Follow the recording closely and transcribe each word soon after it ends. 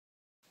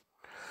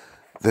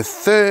The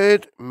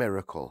third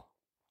miracle.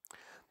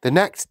 The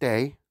next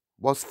day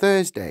was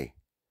Thursday,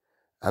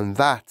 and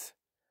that,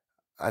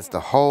 as the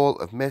whole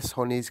of Miss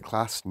Honey's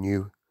class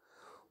knew,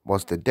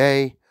 was the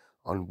day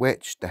on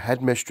which the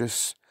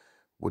headmistress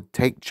would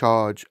take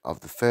charge of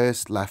the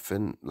first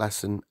lesson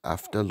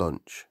after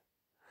lunch.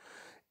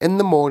 In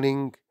the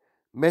morning,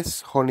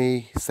 Miss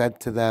Honey said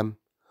to them,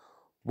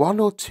 "One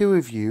or two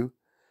of you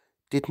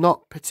did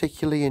not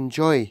particularly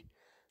enjoy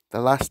the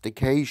last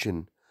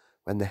occasion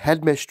when the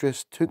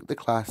headmistress took the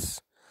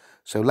class,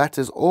 so let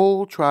us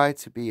all try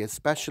to be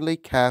especially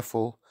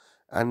careful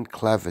and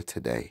clever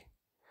today.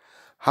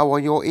 How are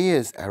your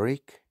ears,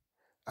 Eric,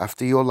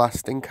 after your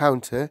last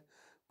encounter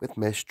with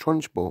Miss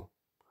Trunchbull?"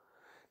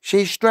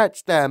 "She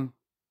stretched them,"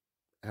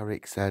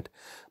 Eric said.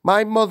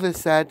 "My mother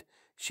said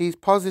she's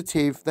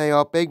positive they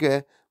are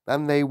bigger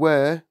than they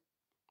were."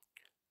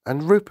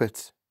 "And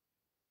Rupert,"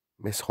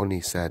 Miss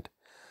Honey said,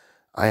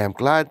 "I am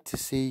glad to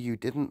see you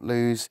didn't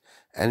lose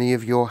any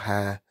of your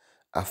hair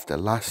after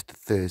last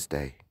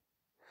Thursday."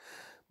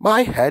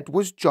 "My head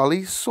was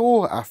jolly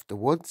sore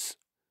afterwards,"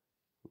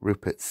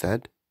 Rupert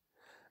said.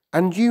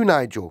 "And you,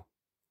 Nigel,"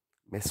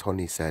 Miss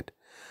Honey said,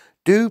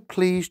 "do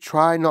please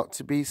try not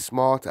to be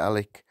smart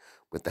aleck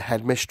with the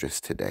headmistress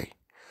today.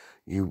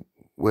 You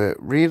were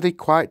really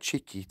quite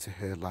cheeky to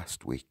her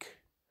last week."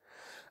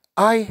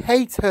 "I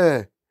hate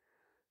her,"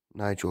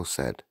 Nigel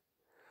said.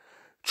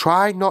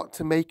 "Try not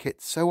to make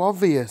it so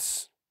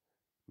obvious,"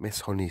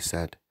 Miss Honey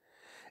said.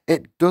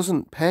 "It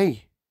doesn't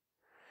pay.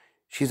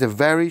 She's a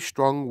very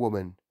strong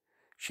woman.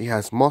 She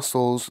has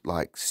muscles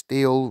like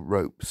steel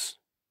ropes."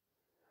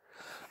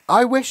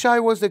 "I wish I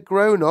was a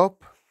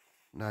grown-up,"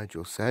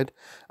 Nigel said.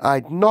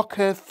 "I'd knock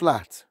her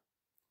flat."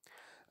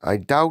 "I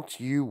doubt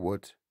you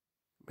would,"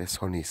 Miss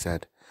Honey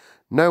said.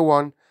 "No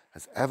one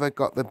has ever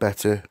got the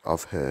better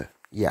of her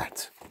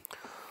yet."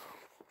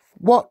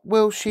 "What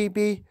will she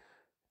be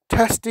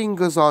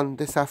testing us on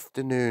this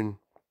afternoon?"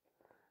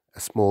 a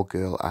small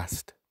girl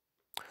asked.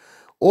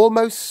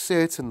 "Almost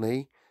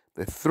certainly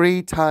the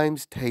 3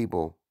 times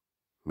table,"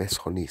 Miss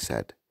Honey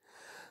said.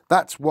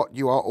 "That's what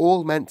you are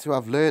all meant to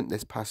have learnt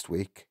this past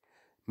week.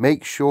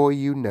 Make sure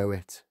you know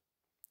it."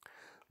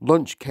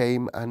 Lunch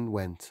came and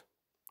went.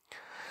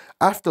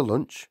 After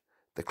lunch,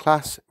 the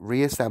class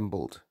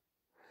reassembled.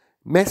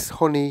 Miss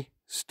Honey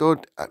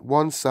stood at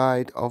one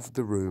side of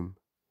the room.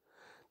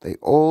 They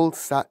all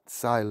sat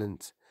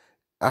silent,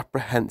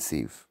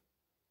 apprehensive,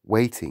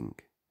 waiting.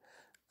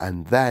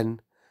 And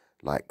then,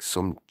 like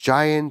some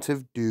giant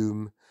of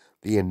doom,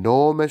 the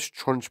enormous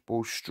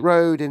Trunchbull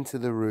strode into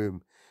the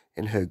room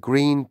in her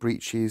green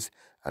breeches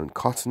and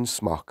cotton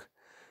smock.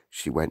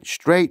 She went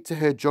straight to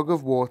her jug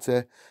of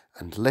water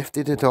and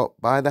lifted it up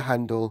by the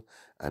handle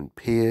and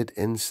peered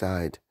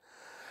inside.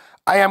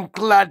 "I am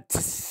glad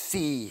to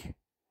see,"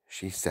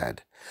 she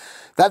said,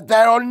 "that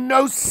there are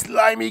no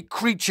slimy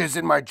creatures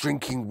in my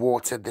drinking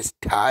water this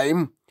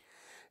time.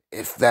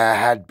 If there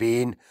had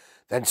been,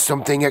 then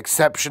something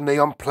exceptionally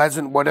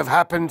unpleasant would have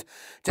happened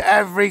to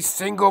every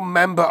single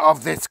member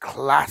of this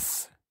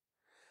class.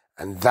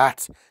 And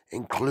that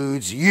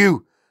includes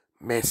you,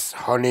 Miss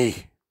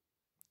Honey."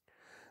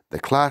 The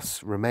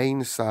class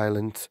remained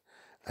silent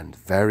and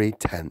very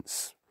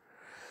tense.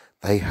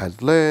 They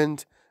had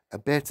learned a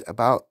bit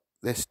about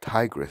this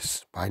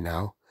tigress by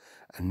now,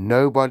 and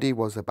nobody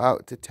was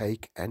about to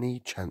take any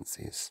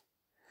chances.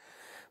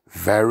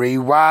 "Very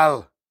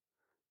well,"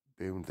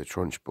 boomed the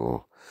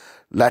Trunchbull.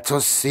 "Let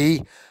us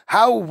see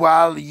how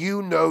well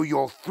you know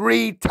your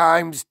 3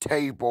 times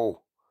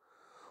table.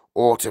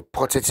 Or to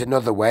put it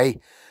another way,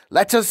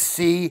 let us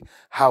see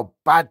how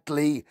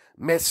badly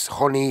Miss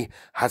Honey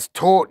has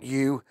taught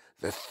you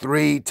the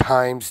 3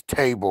 times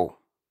table."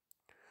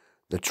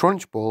 The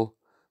Trunchbull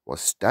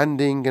was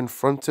standing in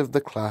front of the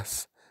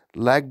class,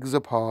 legs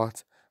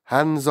apart,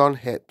 hands on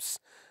hips,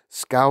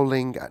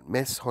 scowling at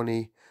Miss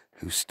Honey,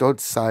 who stood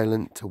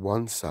silent to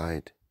one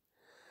side.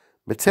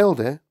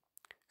 Matilda,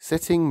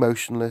 sitting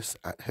motionless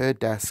at her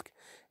desk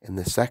in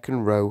the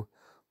second row,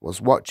 was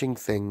watching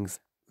things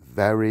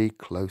very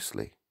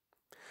closely.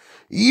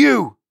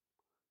 "You!"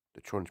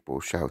 the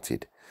Trunchbull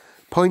shouted,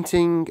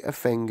 pointing a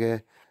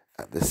finger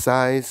the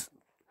size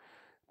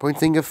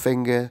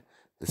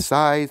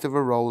of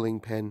a rolling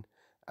pin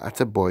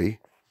at a boy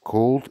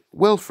called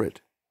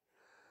Wilfred.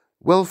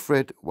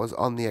 Wilfred was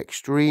on the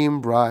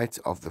extreme right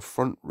of the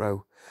front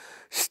row.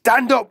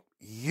 "Stand up,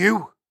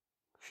 you!"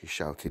 she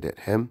shouted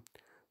at him.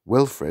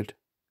 Wilfred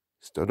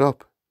stood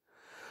up.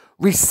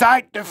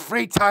 "Recite the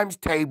 3 times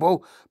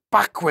table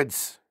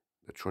backwards,"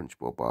 the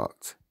Trunchbull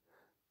barked.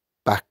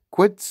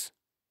 "Backwards?"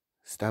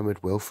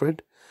 stammered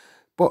Wilfred.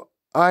 "But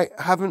I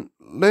haven't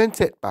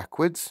learnt it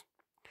backwards."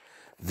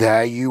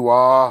 "There you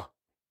are,"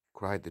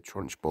 cried the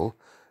Trunchbull,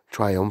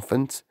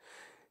 triumphant.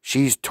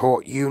 "She's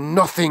taught you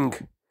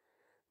nothing.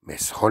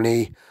 Miss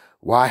Honey,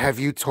 why have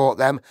you taught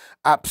them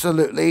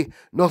absolutely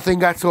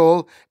nothing at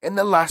all in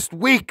the last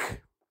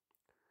week?"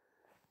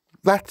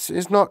 "That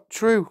is not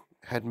true,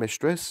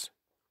 headmistress,"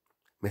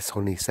 Miss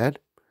Honey said.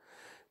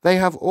 "They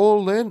have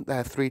all learnt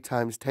their 3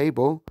 times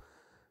table,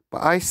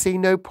 but I see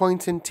no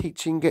point in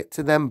teaching it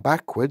to them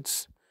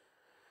backwards.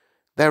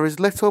 There is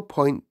little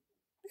point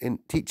in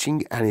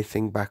teaching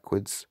anything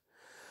backwards.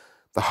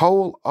 The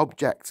whole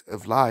object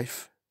of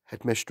life,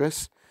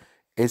 headmistress,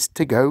 is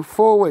to go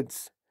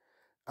forwards.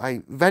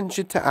 I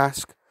ventured to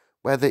ask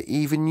whether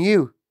even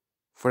you,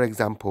 for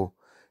example,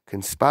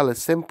 can spell a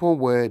simple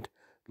word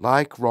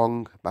like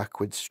wrong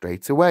backwards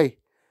straight away.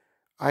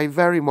 I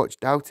very much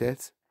doubt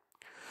it.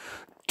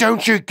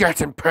 Don't you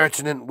get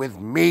impertinent with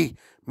me,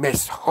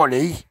 Miss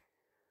Honey,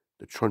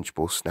 the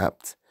Trunchbull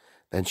snapped.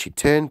 Then she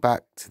turned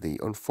back to the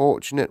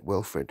unfortunate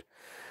Wilfred.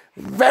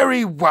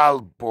 Very well,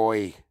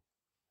 boy,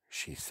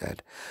 she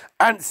said.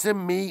 Answer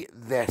me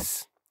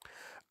this.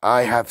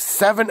 I have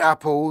 7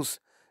 apples,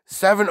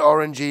 7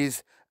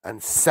 oranges,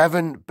 and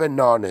 7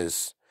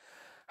 bananas.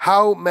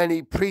 How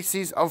many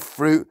pieces of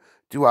fruit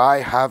do I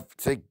have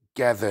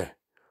together?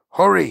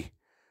 Hurry,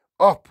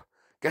 up,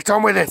 get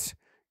on with it.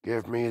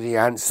 Give me the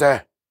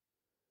answer.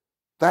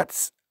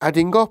 That's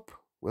adding up,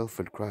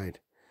 Wilfred cried.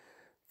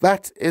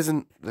 That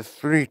isn't the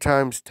 3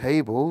 times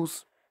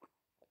tables.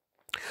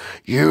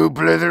 You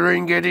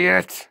blithering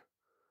idiot,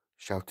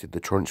 shouted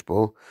the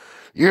Trunchbull.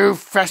 You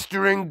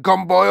festering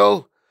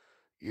gumboil.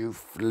 You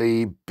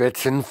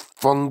flea-bitten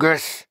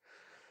fungus.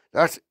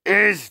 That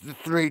is the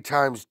 3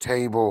 times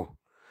table.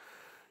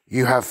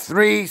 You have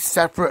 3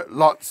 separate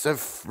lots of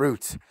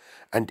fruit,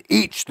 and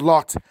each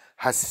lot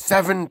has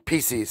 7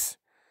 pieces.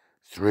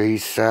 3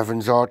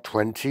 sevens are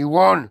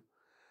 21.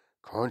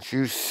 Can't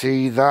you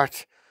see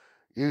that,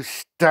 you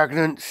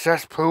stagnant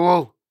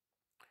cesspool?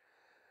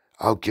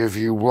 I'll give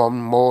you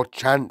one more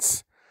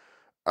chance.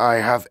 I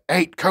have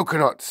 8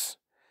 coconuts,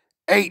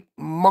 8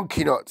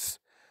 monkey nuts,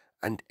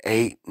 and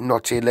 8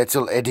 naughty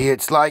little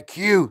idiots like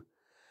you.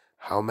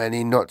 How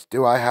many nuts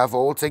do I have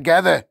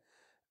altogether?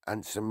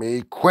 Answer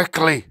me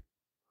quickly.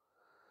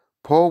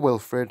 Poor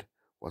Wilfred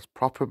was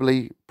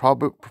properly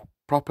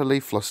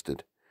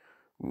flustered.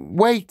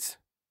 Wait,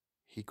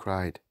 he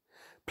cried.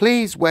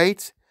 Please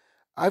wait.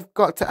 I've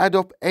got to add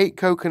up 8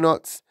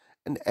 coconuts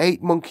and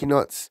 8 monkey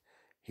nuts.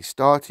 He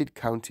started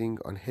counting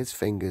on his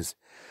fingers.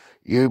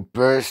 You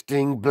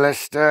bursting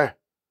blister,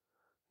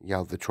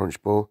 yelled the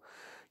Trunchbull.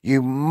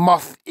 You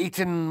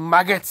moth-eaten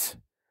maggot.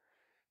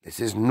 This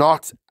is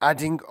not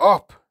adding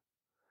up.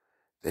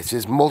 This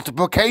is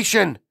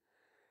multiplication.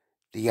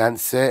 The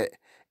answer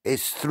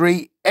is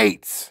 3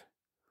 8s.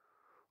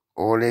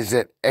 Or is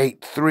it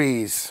 8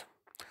 3s?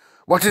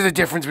 What is the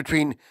difference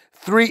between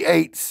 3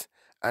 8s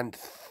and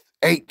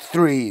 8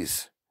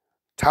 3s?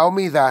 Tell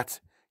me that,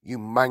 you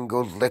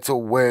mangled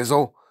little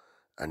wurzel,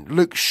 and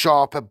look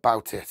sharp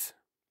about it.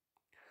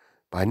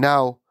 By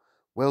now,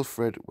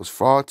 Wilfred was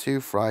far too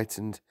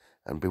frightened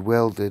and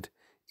bewildered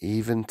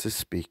even to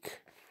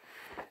speak.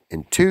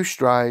 In 2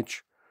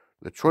 strides,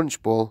 the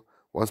Trunchbull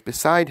was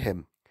beside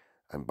him,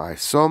 and by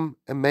some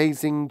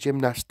amazing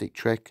gymnastic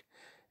trick,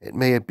 it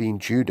may have been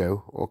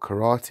judo or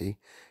karate,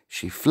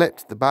 she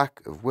flipped the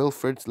back of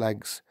Wilfred's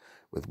legs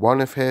with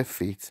one of her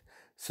feet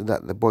so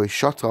that the boy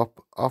shot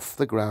up off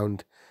the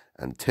ground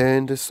and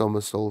turned a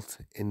somersault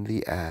in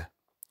the air.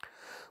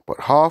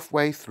 But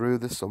halfway through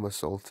the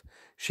somersault,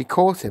 she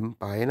caught him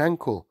by an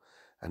ankle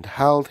and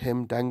held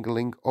him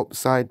dangling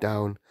upside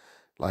down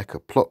like a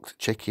plucked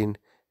chicken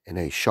in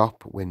a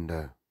shop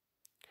window.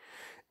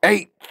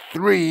 8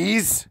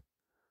 3s,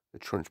 the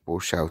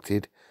Trunchbull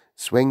shouted,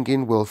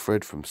 swinging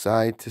Wilfred from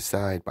side to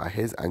side by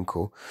his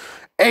ankle.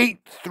 8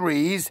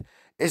 3s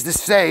is the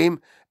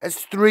same as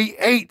 3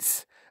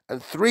 8s,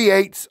 and 3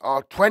 8s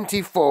are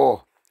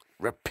 24.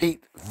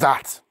 Repeat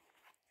that.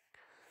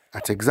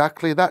 At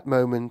exactly that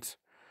moment,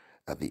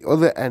 at the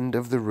other end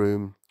of the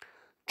room,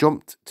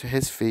 jumped to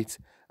his feet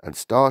and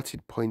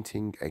started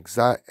pointing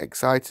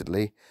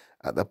excitedly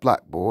at the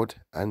blackboard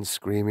and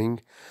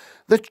screaming,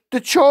 The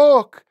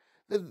chalk!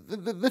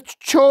 The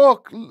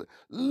chalk!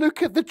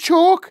 Look at the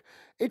chalk!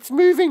 It's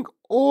moving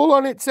all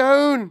on its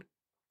own!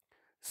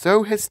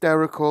 So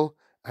hysterical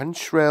and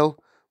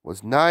shrill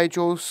was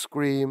Nigel's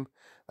scream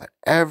that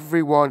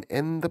everyone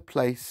in the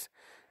place,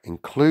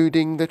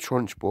 including the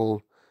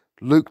Trunchbull,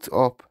 looked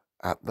up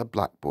at the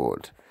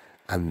blackboard,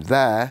 and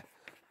there,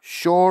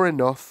 sure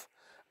enough,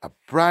 a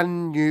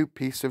brand new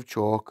piece of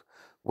chalk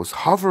was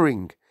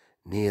hovering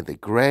near the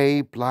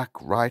grey-black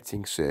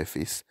writing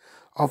surface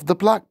of the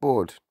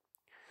blackboard.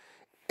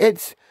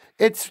 It's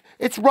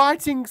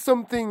writing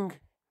something,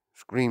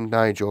 screamed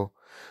Nigel.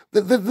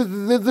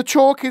 The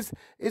chalk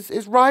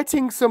is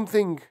writing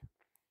something.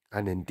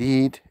 And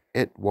indeed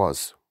it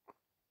was.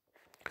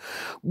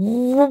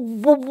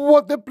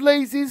 What the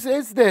blazes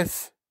is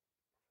this?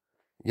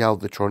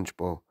 Yelled the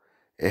Trunchbull.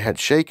 It had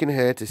shaken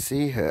her to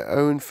see her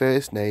own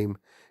first name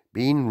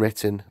being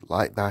written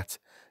like that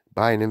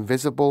by an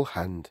invisible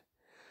hand.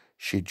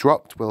 She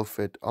dropped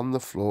Wilfred on the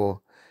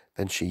floor.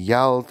 Then she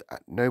yelled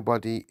at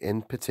nobody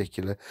in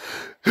particular.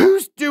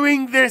 Who's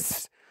doing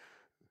this?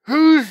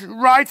 Who's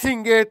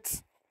writing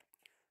it?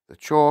 The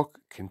chalk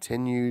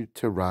continued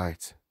to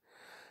write.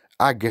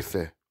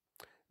 Agatha,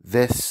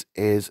 this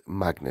is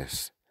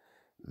Magnus.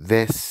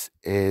 This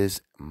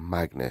is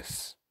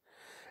Magnus.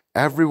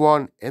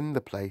 Everyone in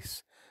the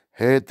place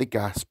heard the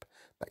gasp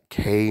that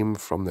came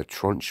from the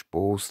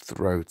Trunchbull's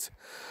throat.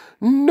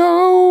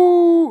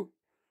 "No!"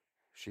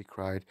 she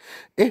cried.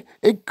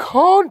 It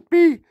can't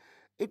be!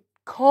 It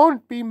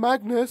can't be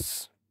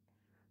Magnus!"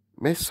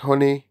 Miss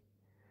Honey,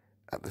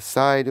 at the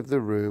side of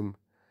the room,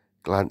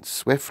 glanced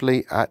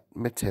swiftly at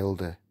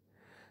Matilda.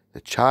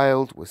 The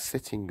child was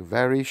sitting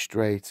very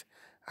straight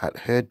at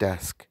her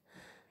desk,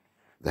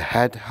 the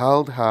head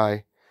held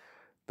high,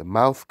 the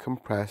mouth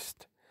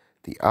compressed,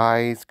 the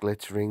eyes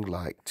glittering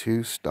like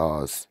two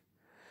stars.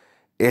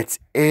 "It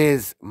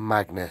is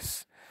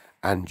Magnus,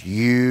 and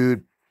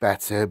you'd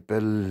better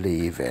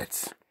believe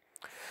it.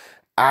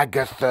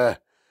 Agatha,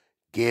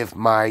 give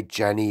my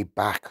Jenny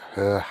back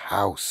her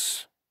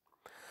house."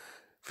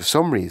 For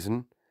some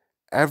reason,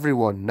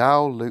 everyone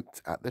now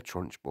looked at the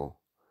Trunchbull.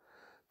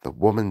 The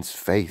woman's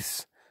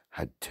face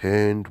had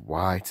turned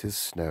white as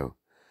snow,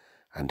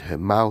 and her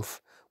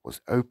mouth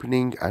was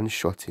opening and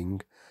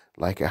shutting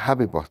like a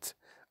habibot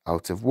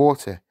out of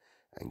water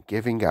and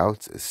giving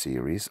out a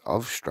series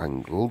of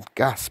strangled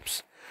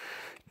gasps.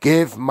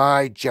 "Give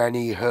my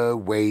Jenny her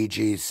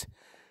wages.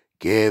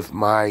 Give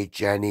my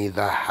Jenny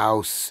the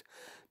house.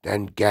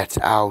 Then get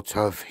out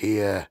of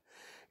here.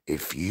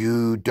 If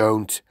you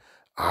don't,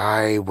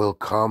 I will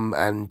come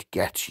and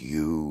get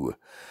you.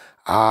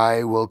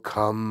 I will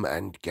come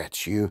and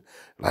get you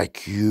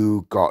like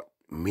you got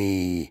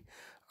me.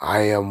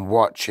 I am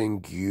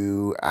watching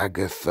you,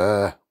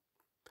 Agatha."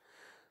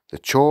 The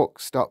chalk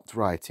stopped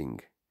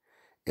writing.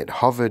 It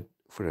hovered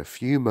for a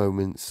few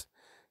moments,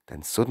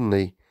 then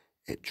suddenly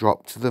it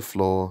dropped to the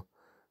floor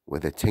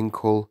with a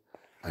tinkle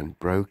and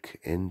broke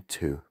in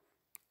two.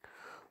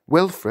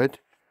 Wilfred,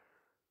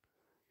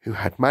 who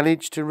had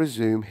managed to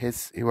resume his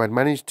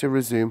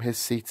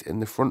seat in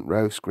the front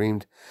row,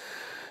 screamed,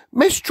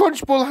 "Miss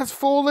Trunchbull has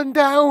fallen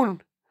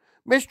down!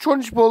 Miss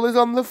Trunchbull is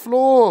on the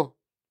floor!"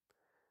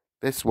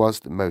 This was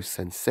the most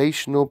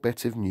sensational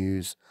bit of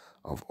news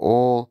of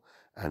all,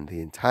 and the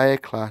entire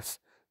class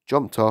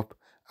jumped up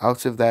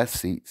out of their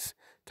seats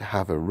to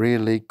have a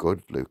really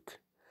good look.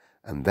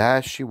 And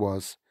there she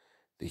was,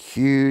 the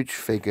huge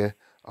figure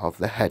of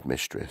the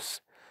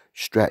headmistress,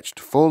 stretched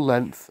full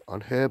length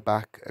on her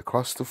back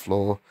across the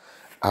floor,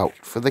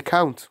 out for the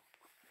count.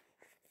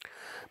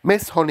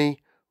 Miss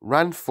Honey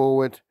ran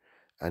forward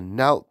and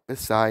knelt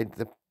beside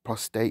the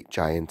prostrate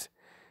giant.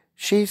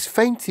 "She's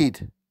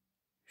fainted,"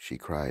 she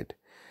cried.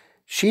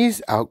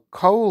 "She's out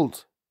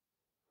cold.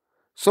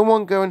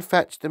 Someone go and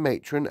fetch the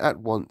matron at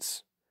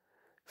once."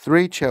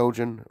 3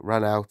 children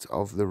ran out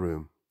of the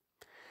room.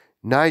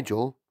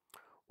 Nigel,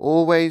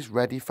 always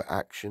ready for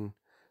action,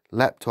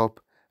 leapt up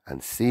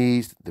and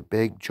seized the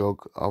big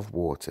jug of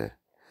water.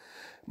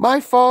 "My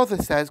father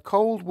says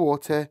cold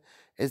water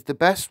is the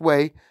best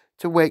way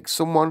to wake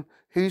someone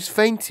who's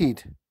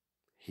fainted,"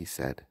 he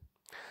said.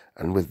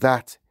 And with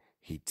that,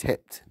 he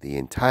tipped the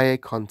entire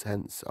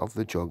contents of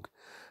the jug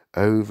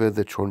over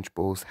the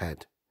Trunchbull's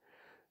head.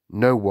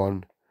 No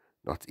one,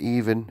 not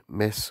even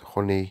Miss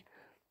Honey,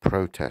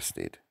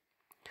 protested.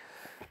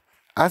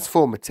 As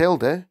for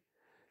Matilda,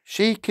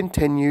 she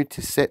continued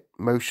to sit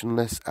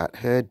motionless at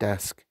her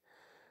desk.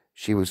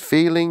 She was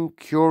feeling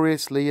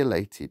curiously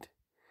elated.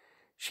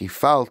 She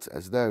felt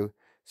as though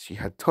she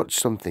had touched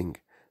something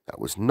that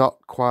was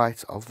not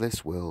quite of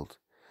this world,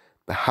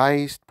 the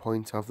highest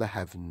point of the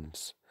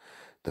heavens,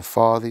 the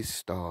farthest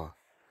star.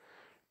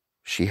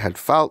 She had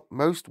felt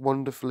most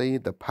wonderfully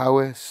the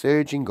power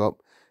surging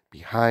up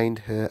behind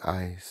her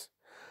eyes,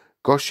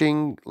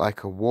 gushing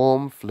like a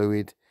warm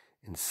fluid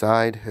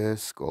inside her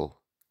skull.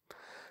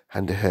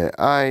 And her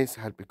eyes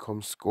had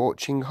become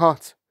scorching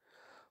hot,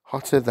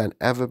 hotter than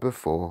ever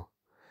before,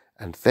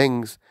 and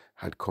things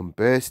had come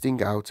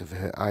bursting out of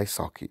her eye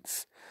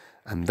sockets,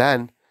 and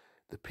then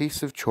the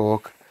piece of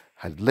chalk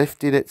had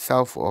lifted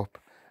itself up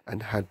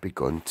and had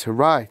begun to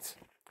write.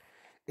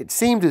 It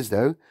seemed as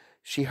though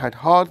she had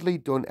hardly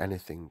done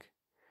anything.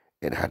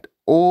 It had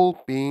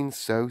all been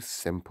so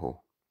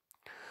simple.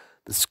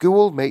 The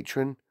school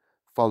matron,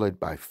 followed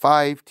by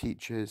 5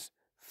 teachers,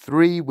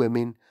 3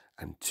 women,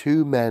 and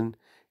 2 men,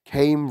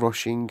 came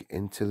rushing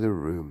into the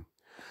room.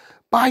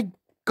 "By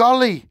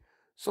golly,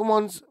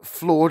 someone's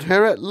floored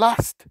her at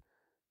last,"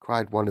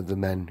 cried one of the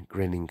men,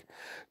 grinning.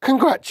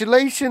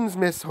 "Congratulations,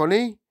 Miss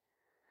Honey."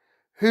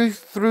 "Who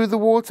threw the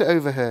water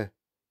over her?"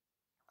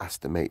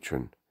 asked the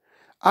matron.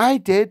 "I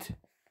did,"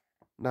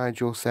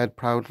 Nigel said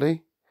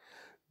proudly.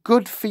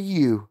 "Good for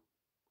you,"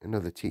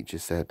 another teacher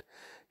said.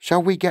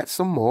 "Shall we get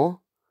some more?"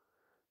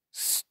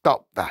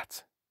 "Stop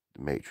that,"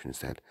 the matron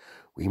said.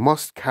 "We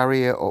must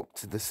carry her up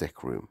to the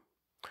sick room."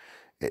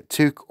 It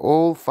took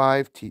all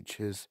 5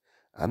 teachers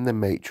and the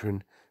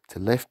matron to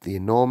lift the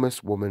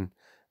enormous woman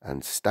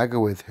and stagger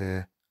with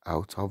her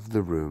out of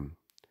the room.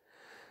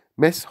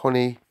 Miss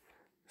Honey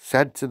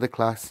said to the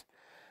class,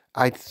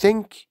 "I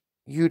think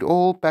you'd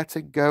all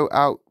better go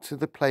out to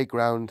the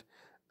playground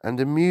and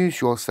amuse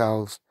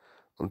yourselves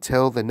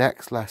until the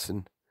next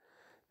lesson."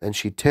 Then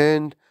she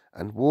turned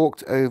and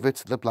walked over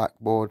to the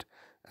blackboard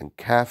and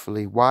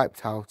carefully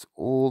wiped out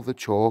all the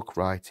chalk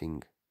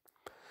writing.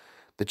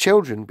 The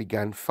children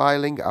began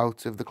filing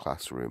out of the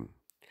classroom.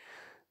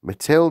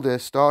 Matilda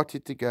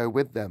started to go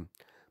with them,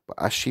 but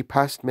as she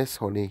passed Miss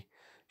Honey,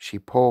 she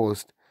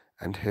paused,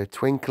 and her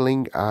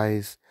twinkling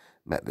eyes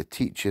met the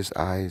teacher's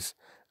eyes,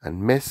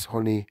 and Miss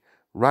Honey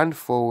ran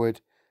forward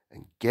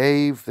and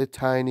gave the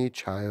tiny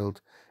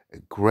child a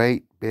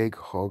great big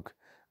hug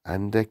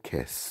and a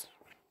kiss.